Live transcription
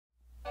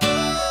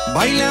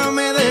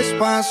Báilame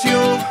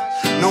despacio,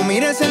 no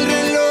mires el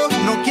reloj,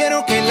 no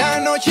quiero que la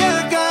noche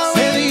acabe,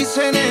 se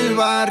dice en el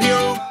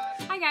barrio.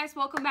 Hi guys,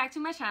 welcome back to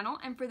my channel,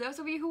 and for those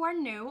of you who are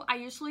new, I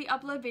usually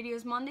upload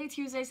videos Monday,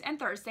 Tuesdays, and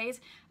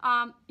Thursdays,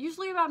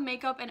 usually about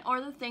makeup and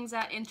other things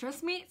that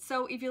interest me.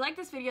 So if you like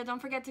this video,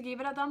 don't forget to give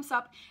it a thumbs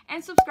up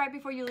and subscribe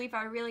before you leave.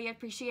 I really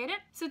appreciate it.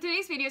 So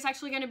today's video is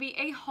actually going to be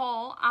a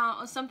haul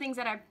of some things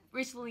that I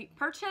recently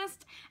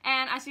purchased,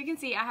 and as you can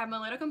see, I have my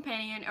little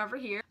companion over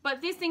here. But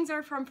these things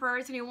are from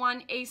Forever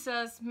 21,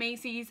 Asos,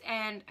 MACYS,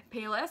 and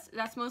Payless.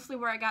 That's mostly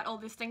where I got all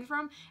these things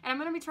from, and I'm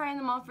going to be trying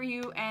them all for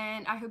you,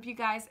 and I hope you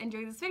guys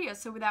enjoy this video.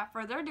 So without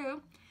further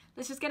ado,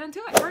 let's just get into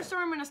it. First store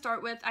I'm going to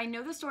start with, I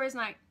know the store is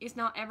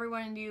not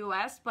everywhere in the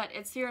US, but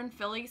it's here in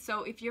Philly.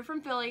 So if you're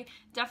from Philly,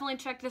 definitely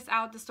check this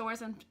out. The store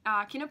is in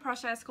King of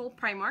Prussia. It's called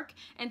Primark,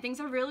 and things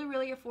are really,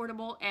 really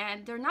affordable,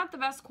 and they're not the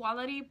best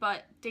quality,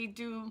 but they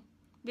do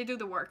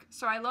the work.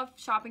 So I love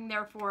shopping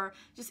there for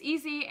just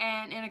easy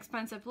and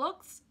inexpensive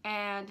looks,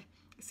 and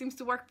it seems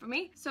to work for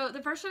me. So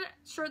the first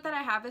shirt that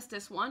I have is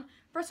this one.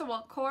 First of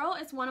all, coral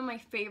is one of my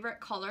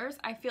favorite colors.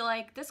 I feel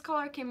like this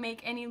color can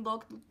make any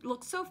look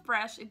so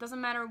fresh. It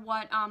doesn't matter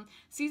what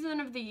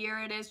season of the year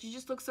it is. You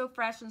just look so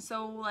fresh and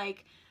so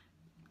like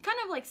kind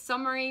of like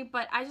summery,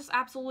 but I just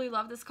absolutely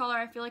love this color.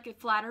 I feel like it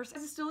flatters.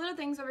 There's two little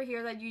things over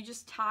here that you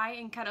just tie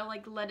and kind of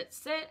like let it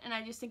sit, and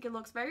I just think it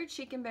looks very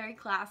chic and very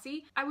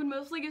classy. I would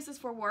mostly use this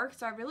for work,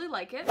 so I really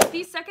like it.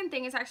 The second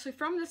thing is actually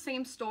from the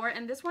same store,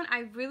 and this one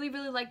I really,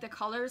 really like the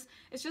colors.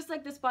 It's just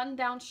like this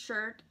button-down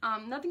shirt.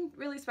 Nothing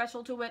really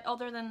special to it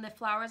other than the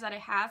flowers that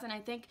it has, and I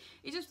think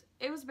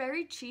it was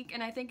very chic,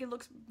 and I think it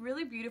looks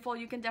really beautiful.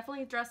 You can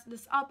definitely dress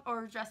this up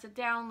or dress it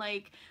down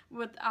like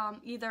with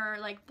either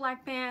like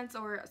black pants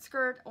or a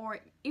skirt or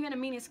even a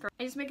mini skirt.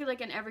 I just make it like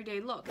an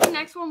everyday look. The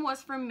next one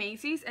was from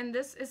MACYS, and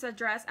this is a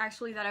dress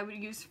actually that I would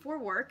use for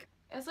work.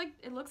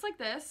 It looks like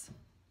this,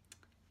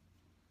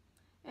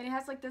 and it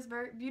has like this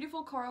very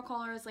beautiful coral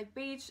colors like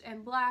beige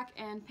and black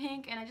and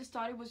pink, and I just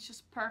thought it was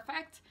just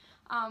perfect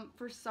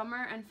for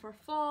summer and for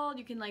fall.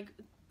 You can like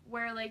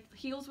wear like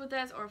heels with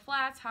this or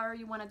flats, however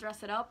you want to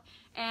dress it up,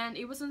 and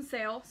it was on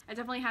sale. I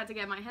definitely had to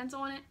get my hands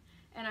on it,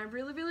 and I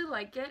really, really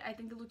like it. I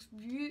think it looks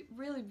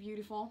really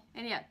beautiful,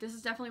 and yeah, this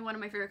is definitely one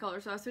of my favorite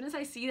colors, so as soon as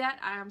I see that,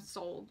 I am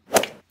sold.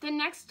 The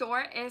next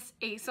store is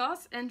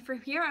Asos, and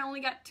from here I only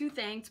got two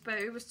things, but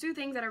it was two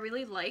things that I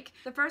really like.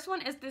 The first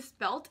one is this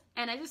belt,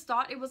 and I just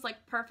thought it was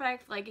like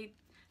perfect. Like it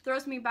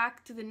throws me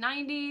back to the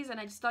 90s, and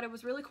I just thought it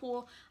was really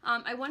cool.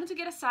 I wanted to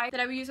get a size that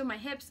I would use on my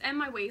hips and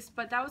my waist,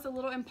 but that was a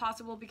little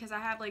impossible because I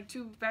have like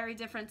two very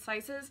different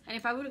sizes, and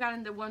if I would have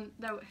gotten the one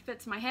that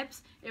fits my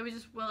hips, it would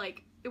just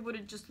it would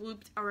have just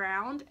looped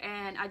around,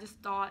 and I just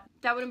thought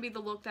that wouldn't be the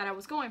look that I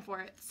was going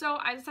for it. So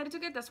I decided to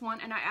get this one,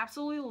 and I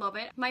absolutely love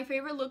it. My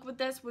favorite look with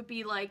this would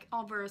be like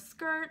over a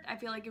skirt. I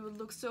feel like it would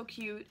look so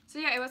cute. So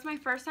yeah, it was my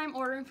first time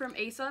ordering from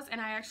Asos, and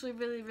I actually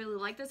really, really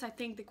like this. I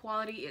think the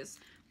quality is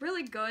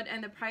really good,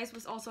 and the price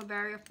was also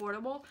very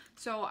affordable,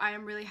 so I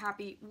am really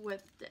happy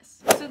with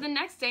this. So the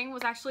next thing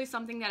was actually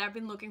something that I've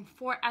been looking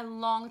for a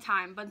long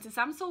time, but since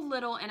I'm so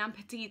little and I'm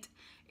petite,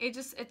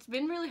 it's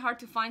been really hard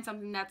to find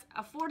something that's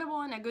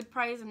affordable and a good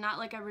price and not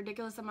like a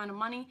ridiculous amount of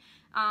money.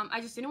 I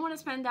just didn't want to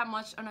spend that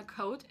much on a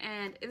coat,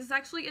 and it is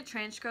actually a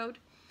trench coat,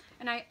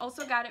 and I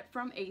also got it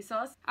from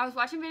Asos. I was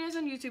watching videos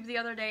on YouTube the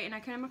other day, and I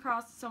came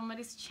across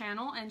somebody's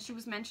channel, and she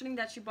was mentioning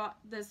that she bought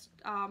this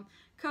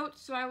coat,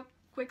 so I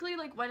quickly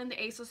like went in the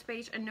Asos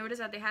page and noticed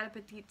that they had a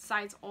petite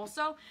size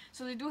also.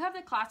 So they do have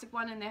the classic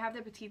one and they have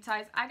the petite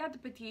size. I got the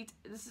petite.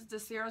 This is the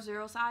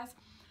 00 size,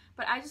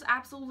 but I just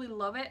absolutely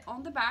love it.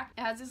 On the back,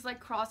 it has this like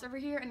cross over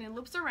here, and it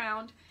loops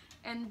around,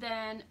 and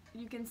then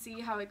you can see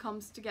how it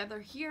comes together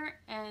here.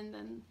 And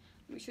then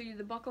let me show you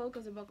the buckle,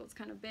 because the buckle is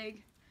kind of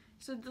big.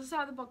 So this is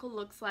how the buckle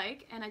looks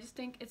like, and I just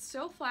think it's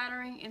so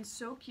flattering and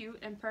so cute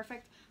and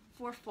perfect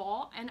for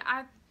fall. And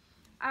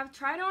I've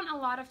tried on a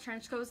lot of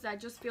trench coats that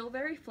just feel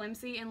very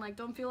flimsy and like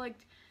don't feel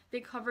like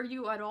they cover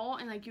you at all,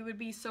 and like you would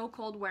be so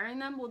cold wearing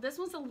them. Well, this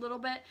one's a little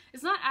bit,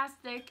 it's not as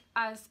thick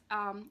as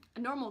a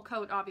normal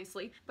coat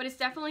obviously, but it's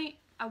definitely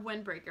a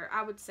windbreaker,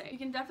 I would say. You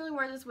can definitely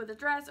wear this with a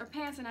dress or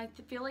pants, and I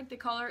feel like the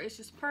color is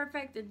just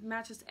perfect. It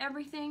matches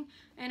everything,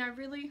 and I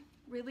really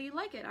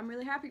like it. I'm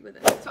really happy with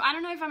it. So I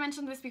don't know if I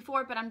mentioned this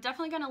before, but I'm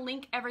definitely going to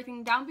link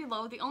everything down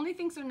below. The only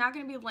things that are not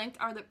going to be linked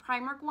are the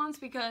Primark ones,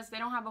 because they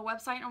don't have a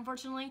website,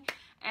 unfortunately.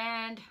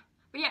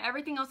 But yeah,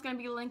 everything else is going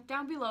to be linked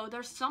down below.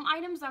 There's some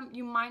items that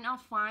you might not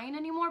find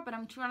anymore, but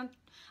I'm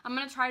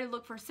going to try to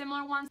look for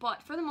similar ones.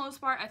 But for the most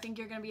part, I think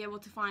you're going to be able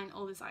to find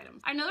all these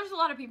items. I know there's a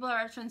lot of people that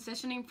are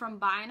transitioning from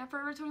buying a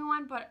Forever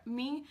 21, but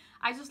me,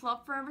 I just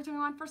love Forever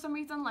 21 for some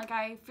reason. Like,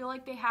 I feel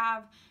like they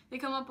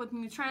come up with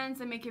new trends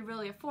that make it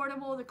really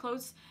affordable. The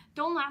clothes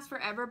don't last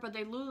forever, but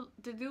they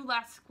do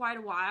last quite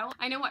a while.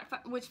 I know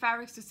which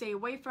fabrics to stay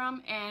away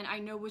from, and I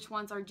know which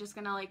ones are just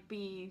going to like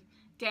be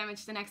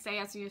damaged the next day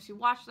as soon as you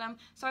wash them.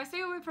 So I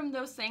stay away from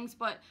those things,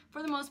 but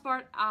for the most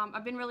part,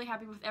 I've been really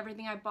happy with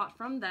everything I bought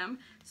from them.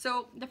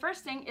 So the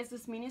first thing is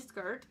this mini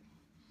skirt,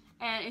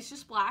 and it's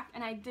just black,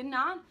 and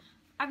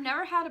I I've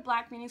never had a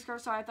black mini skirt,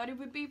 so I thought it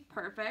would be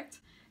perfect.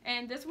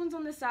 And this one's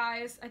on the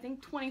size, I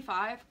think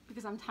 25,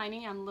 because I'm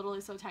tiny. I'm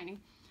literally so tiny.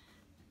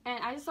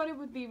 And I just thought it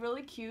would be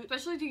really cute,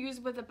 especially to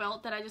use with the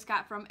belt that I just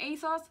got from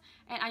Asos.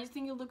 And I just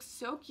think it looks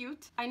so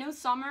cute. I know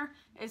summer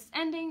is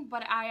ending,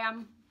 but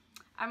I'm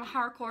a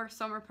hardcore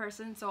summer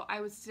person, so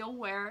I would still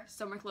wear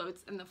summer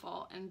clothes in the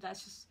fall, and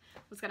that's just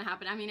what's gonna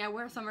happen. I mean, I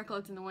wear summer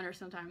clothes in the winter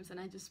sometimes,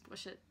 and I just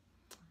push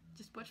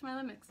my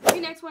limits. The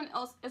next one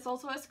is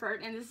also a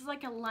skirt, and this is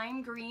like a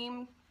lime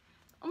green,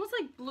 almost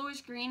like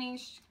bluish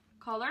greenish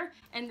color,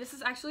 and this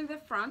is actually the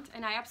front,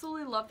 and I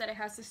absolutely love that it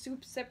has the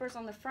soup zippers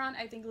on the front.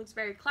 I think it looks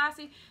very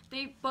classy.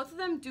 Both of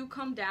them do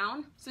come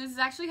down, so this is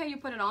actually how you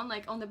put it on.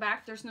 Like on the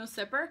back there's no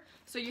zipper,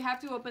 so you have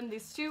to open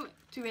these two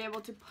to be able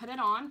to put it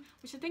on,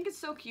 which I think is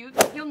so cute.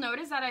 You'll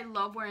notice that I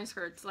love wearing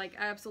skirts. Like,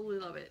 I absolutely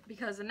love it,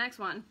 because the next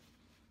one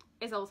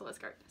is also a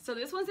skirt. So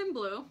this one's in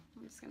blue.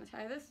 I'm just gonna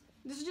tie this.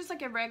 This is just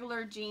like a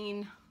regular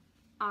jean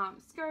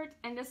skirt,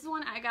 and this is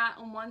one I got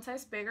on one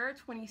size bigger,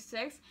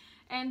 26,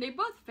 and they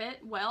both fit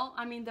well.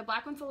 I mean, the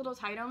black one's a little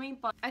tight on me,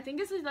 but I think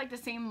this is like the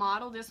same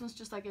model. This one's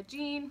just like a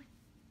jean,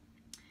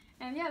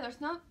 and yeah, there's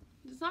not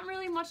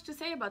really much to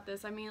say about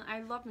this. I mean,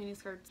 I love mini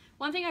skirts.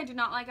 One thing I do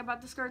not like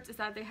about the skirts is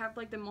that they have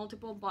like the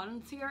multiple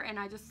buttons here, and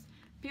I just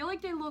feel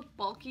like they look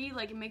bulky.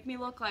 Like, it make me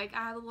look like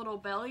I have a little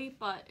belly,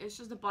 but it's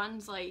just the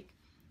buttons like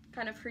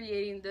kind of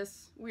creating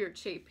this weird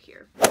shape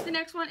here. The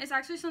next one is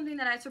actually something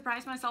that I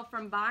surprised myself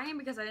from buying,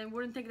 because I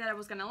wouldn't think that I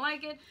was gonna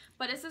like it,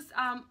 but it's this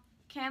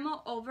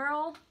camo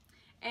overall,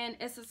 and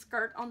it's a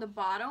skirt on the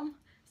bottom.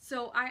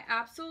 So I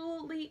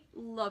absolutely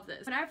love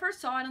this. When I first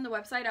saw it on the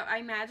website, I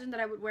imagined that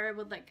I would wear it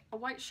with like a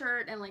white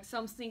shirt and like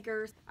some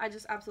sneakers. I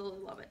just absolutely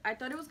love it. I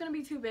thought it was gonna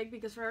be too big,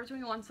 because Forever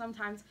 21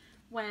 sometimes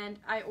when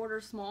I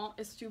order small,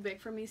 it's too big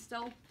for me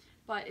still,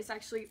 but it's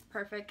actually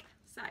perfect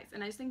size,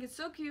 and I just think it's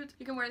so cute.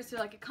 You can wear this to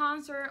like a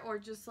concert or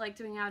just like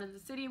doing out in the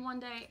city one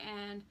day,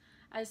 and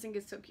I just think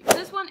it's so cute.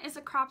 This one is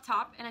a crop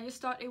top, and I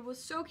just thought it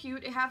was so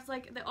cute. It has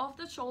like the off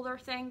the shoulder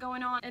thing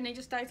going on, and it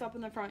just ties up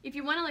in the front. If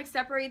you want to like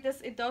separate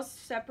this, it does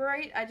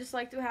separate. I just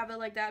like to have it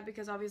like that,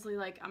 because obviously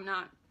like I'm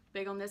not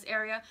big on this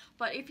area,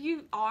 but if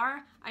you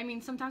are, I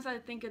mean, sometimes I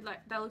think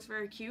that looks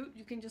very cute.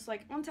 You can just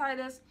like untie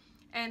this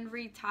and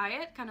retie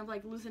it, kind of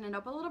like loosen it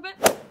up a little bit.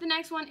 The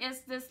next one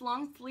is this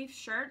long sleeve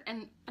shirt,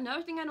 and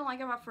another thing I don't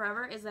like about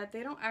Forever is that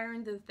they don't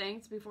iron the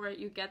things before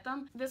you get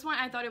them. This one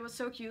I thought it was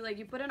so cute. Like,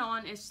 you put it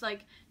on, it's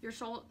like your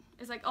shoulder,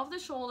 it's like off the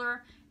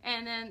shoulder,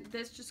 and then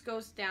this just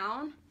goes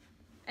down,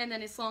 and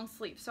then it's long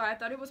sleeve. So I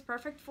thought it was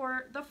perfect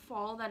for the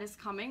fall that is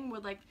coming,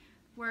 with like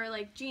wear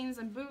like jeans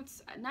and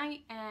boots at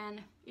night,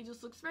 and it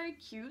just looks very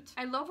cute.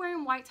 I love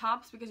wearing white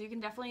tops, because you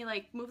can definitely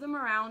like move them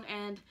around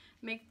and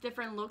make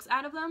different looks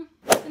out of them.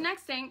 The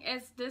next thing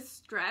is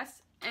this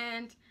dress,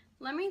 and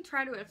let me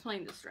try to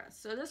explain this dress.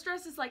 So this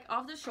dress is like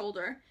off the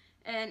shoulder,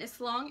 and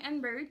it's long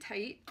and very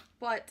tight,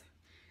 but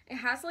it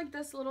has like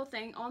this little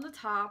thing on the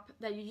top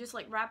that you just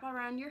like wrap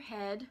around your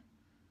head.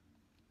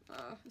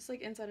 It's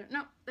like inside it.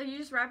 No, that you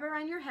just wrap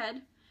around your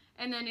head,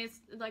 and then it's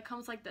like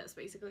comes like this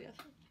basically.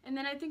 And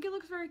then I think it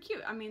looks very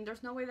cute. I mean,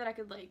 there's no way that I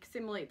could like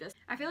simulate this.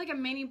 I feel like a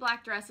mini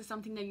black dress is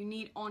something that you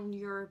need on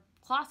your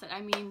closet.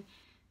 I mean,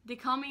 they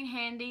come in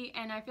handy,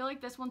 and I feel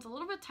like this one's a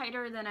little bit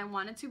tighter than I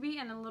want it to be,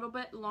 and a little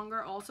bit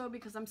longer also,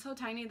 because I'm so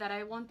tiny that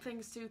I want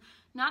things to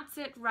not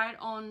sit right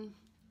on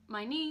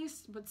my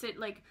knees, but sit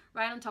like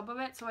right on top of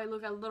it, so I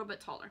look a little bit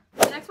taller.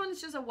 The next one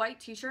is just a white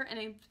t-shirt,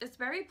 and it's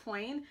very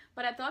plain,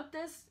 but I thought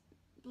this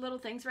little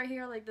things right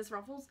here, like this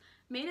ruffles,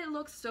 made it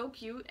look so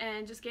cute,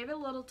 and just gave it a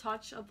little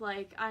touch of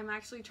like, I'm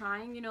actually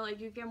trying, you know,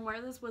 like you can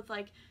wear this with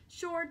like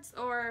shorts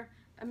or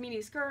a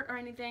mini skirt or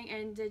anything,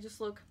 and they just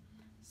look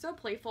so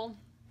playful,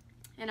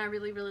 and I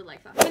really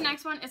like that. The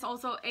next one is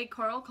also a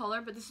coral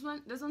color, but this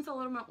one's a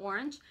little bit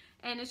orange,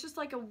 and it's just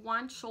like a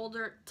one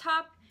shoulder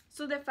top.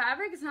 So the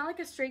fabric is not like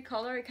a straight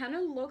color. It kind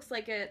of looks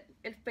like it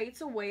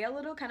fades away a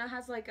little, kind of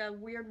has like a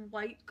weird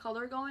white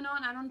color going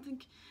on. I don't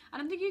think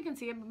you can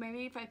see it, but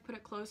maybe if I put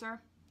it closer.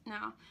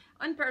 No,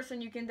 in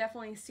person you can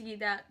definitely see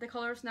that the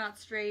color is not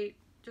straight,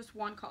 just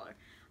one color.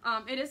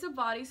 It is a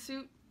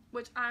bodysuit,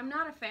 which I'm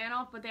not a fan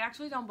of, but they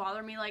actually don't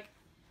bother me. Like,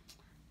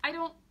 I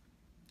don't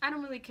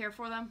really care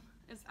for them,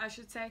 I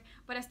should say,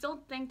 but I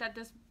still think that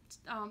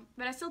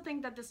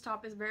this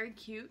top is very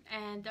cute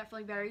and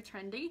definitely very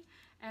trendy,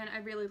 and I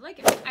really like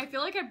it. I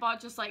feel like I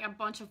bought just like a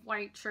bunch of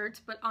white shirts,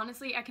 but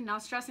honestly I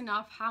cannot stress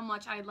enough how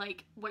much I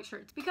like white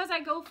shirts, because I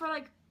go for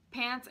like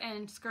pants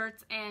and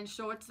skirts and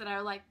shorts that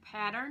are like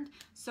patterned,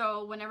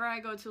 so whenever I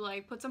go to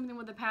like put something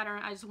with a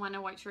pattern, I just want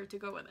a white shirt to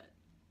go with it.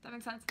 That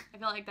makes sense? I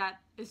feel like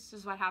that is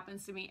just what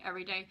happens to me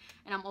every day,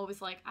 and I'm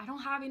always like, I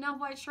don't have enough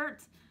white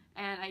shirts,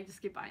 and I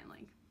just keep buying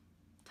like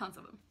tons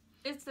of them.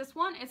 It's this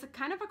one. It's a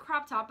kind of a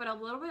crop top, but a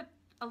little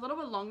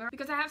bit longer,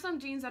 because I have some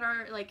jeans that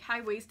are like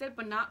high-waisted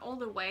but not all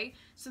the way,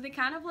 so they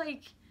kind of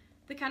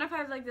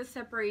have like this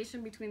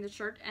separation between the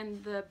shirt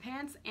and the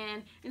pants,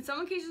 and in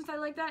some occasions I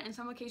like that, in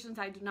some occasions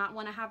I do not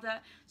want to have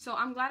that, so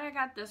I'm glad I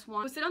got this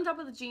one. It would sit on top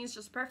of the jeans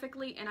just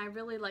perfectly, and I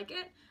really like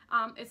it.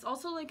 It's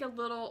also like a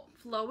little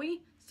flowy,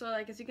 So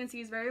like as you can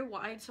see, it's very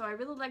wide, so I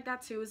really like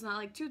that too. It's not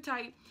like too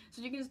tight,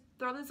 so you can just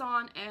throw this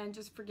on and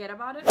just forget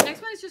about it.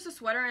 Next one is just a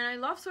sweater, and I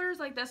love sweaters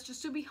like this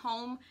just to be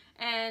home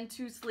and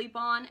to sleep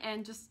on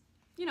and just,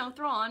 you know,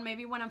 throw on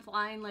maybe when I'm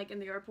flying like in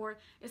the airport.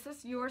 It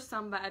says "You're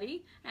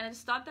Somebody," and I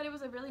just thought that it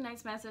was a really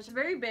nice message. It's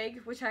very big,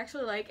 which I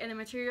actually like, and the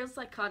material is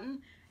like cotton,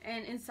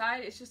 and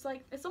inside it's just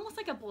like, it's almost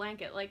like a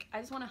blanket. Like I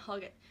just want to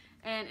hug it,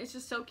 and it's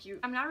just so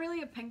cute. I'm not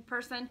really a pink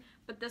person,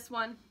 but this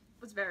one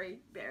was very,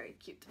 very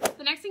cute.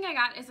 The next thing I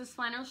got is this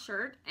flannel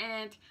shirt,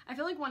 and I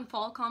feel like when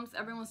fall comes,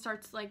 everyone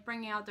starts like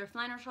bringing out their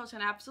flannel shirts,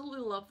 and I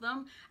absolutely love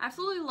them. I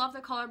absolutely love the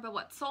color, but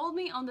what sold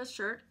me on this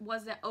shirt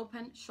was the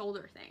open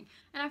shoulder thing.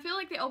 And I feel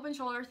like the open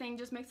shoulder thing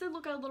just makes it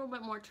look a little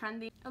bit more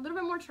trendy, and a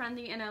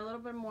little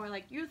bit more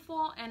like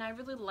youthful, and I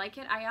really like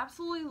it. I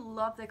absolutely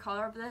love the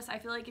color of this. I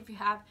feel like if you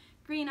have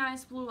green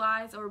eyes, blue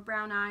eyes, or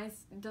brown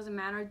eyes, it doesn't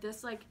matter.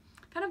 This like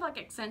kind of like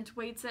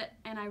accentuates it,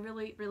 and I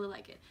really, really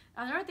like it.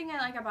 Another thing I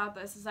like about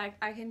this is like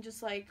I can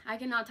just like, I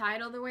cannot tie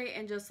it all the way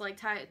and just like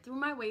tie it through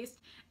my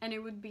waist, and it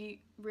would be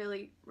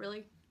really,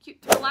 really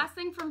cute. The last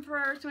thing from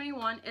Forever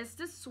 21 is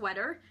this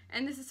sweater,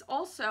 and this is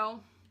also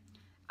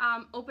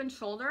open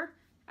shoulder.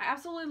 I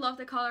absolutely love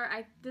the color.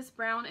 This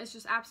brown is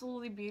just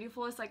absolutely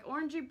beautiful. It's like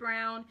orangey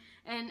brown,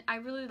 and I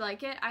really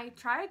like it. I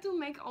tried to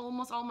make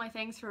almost all my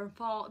things for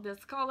fall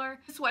this color.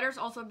 The sweater is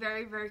also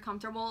very, very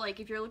comfortable. Like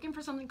if you're looking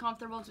for something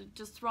comfortable to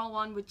just throw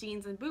on with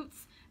jeans and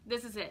boots,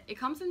 this is it. It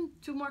comes in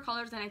 2 more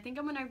colors, and I think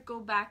I'm gonna go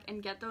back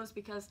and get those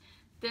because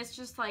this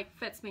just like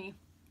fits me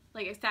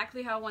like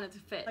exactly how I want it to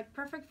fit. Like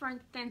perfect for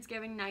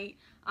Thanksgiving night.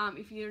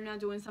 If you're not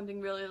doing something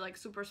really like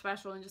super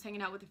special and just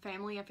hanging out with your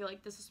family, I feel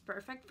like this is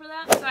perfect for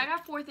that. So I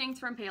got 4 things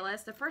from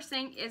Payless. The first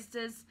thing is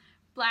this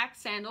black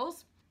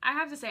sandals. I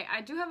have to say,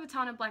 I do have a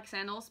ton of black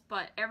sandals,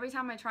 but every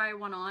time I try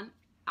one on,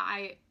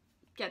 I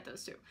get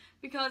those too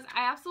because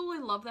I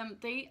absolutely love them.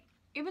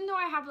 Even though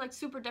I have like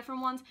super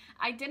different ones,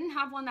 I didn't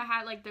have one that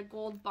had like the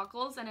gold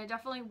buckles, and I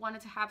definitely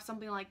wanted to have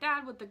something like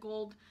that with the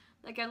gold,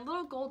 like a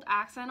little gold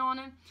accent on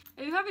it.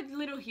 I do have a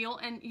little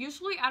heel, and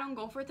usually I don't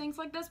go for things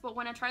like this, but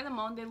when I try them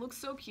on, they look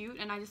so cute,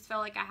 and I just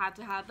felt like I had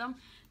to have them.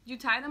 You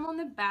tie them on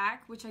the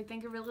back, which I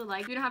think I really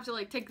like. You don't have to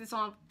like take this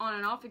on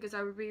and off because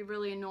that would be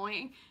really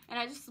annoying, and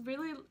I just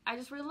really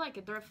like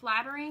it. They're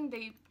flattering,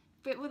 they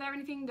fit with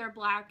everything, they're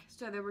black,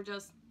 so they were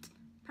just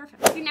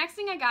perfect. The next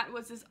thing I got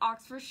was this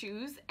Oxford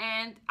shoes,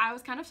 and I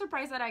was kind of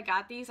surprised that I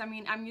got these. I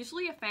mean, I'm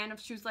usually a fan of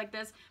shoes like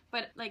this,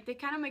 but like they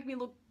kind of make me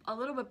look a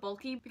little bit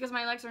bulky because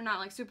my legs are not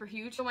like super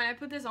huge. So when I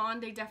put this on,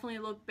 they definitely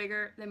look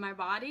bigger than my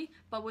body,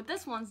 but with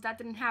this ones, that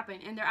didn't happen,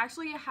 and they're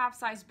actually a half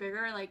size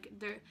bigger. Like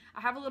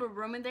I have a little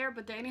room in there,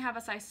 but they only have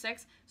a size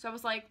 6, so I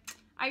was like,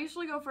 I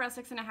usually go for a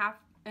 6.5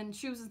 in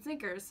shoes and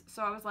sneakers,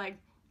 so I was like,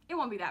 it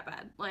won't be that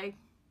bad. Like,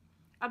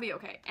 I'll be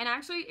okay. And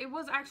actually, it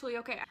was actually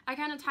okay. I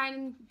kind of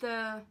tightened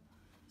the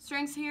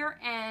strings here,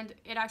 and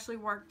it actually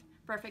worked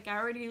perfect. I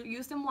already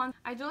used them once.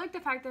 I do like the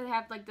fact that they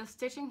have like the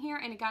stitching here,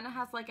 and it kind of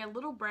has like a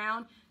little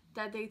brown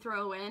that they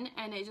throw in,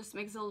 and it just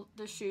makes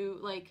the shoe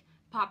like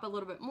pop a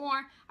little bit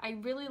more. I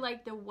really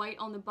like the white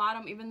on the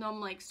bottom, even though I'm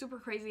like super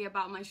crazy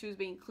about my shoes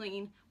being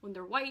clean when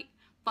they're white,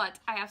 but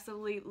I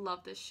absolutely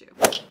love this shoe.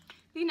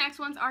 The next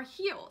ones are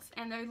heels,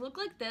 and they look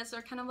like this.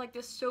 They're kind of like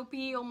this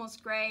soapy,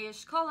 almost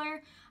grayish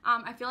color.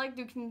 I feel like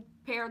you can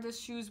pair these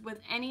shoes with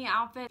any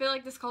outfit. I feel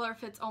like this color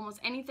fits almost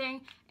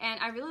anything, and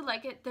I really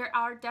like it. There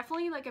are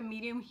definitely like a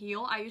medium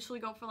heel. I usually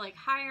go for like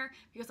higher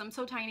because I'm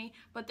so tiny,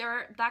 but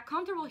they're that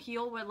comfortable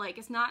heel with like,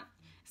 it's not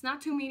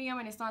too medium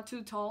and it's not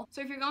too tall.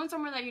 So if you're going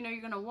somewhere that you know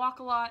you're gonna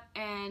walk a lot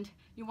and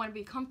you want to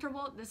be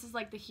comfortable, this is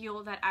like the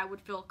heel that I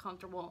would feel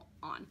comfortable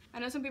on. I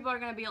know some people are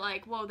gonna be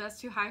like, whoa, that's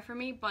too high for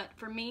me, but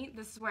for me,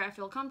 this is where I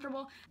feel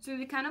comfortable. So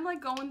you kind of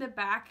like go in the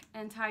back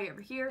and tie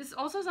over here. This is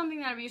also something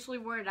that I'm usually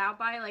weirded out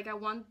by. Like I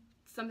want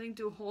something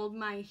to hold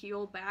my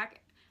heel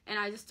back, and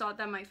I just thought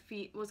that my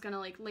feet was gonna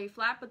like lay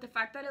flat, but the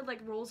fact that it like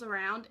rolls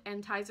around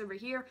and ties over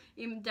here,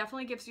 it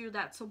definitely gives you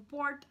that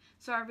support,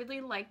 so I really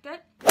liked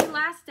it. The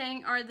last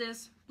thing are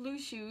this blue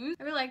shoes.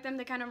 I really like them.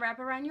 They kind of wrap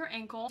around your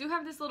ankle. I do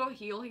have this little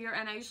heel here,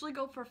 and I usually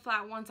go for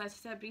flat ones, as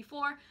I said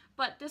before,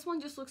 but this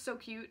one just looks so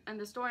cute in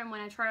the store, and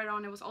when I tried it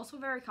on, it was also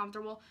very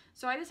comfortable,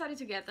 so I decided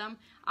to get them.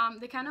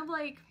 They kind of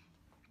like,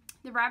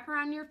 they wrap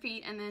around your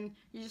feet, and then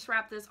you just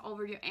wrap this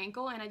over your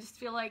ankle, and I just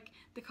feel like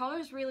the color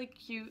is really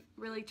cute,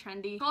 really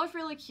trendy. The color's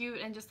really cute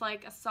and just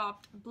like a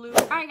soft blue.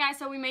 Alright guys,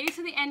 so we made it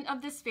to the end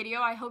of this video.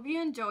 I hope you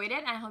enjoyed it,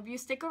 and I hope you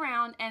stick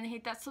around and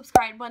hit that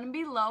subscribe button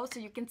below so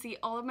you can see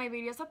all of my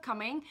videos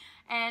upcoming.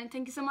 And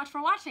thank you so much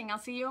for watching. I'll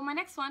see you on my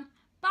next one.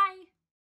 Bye!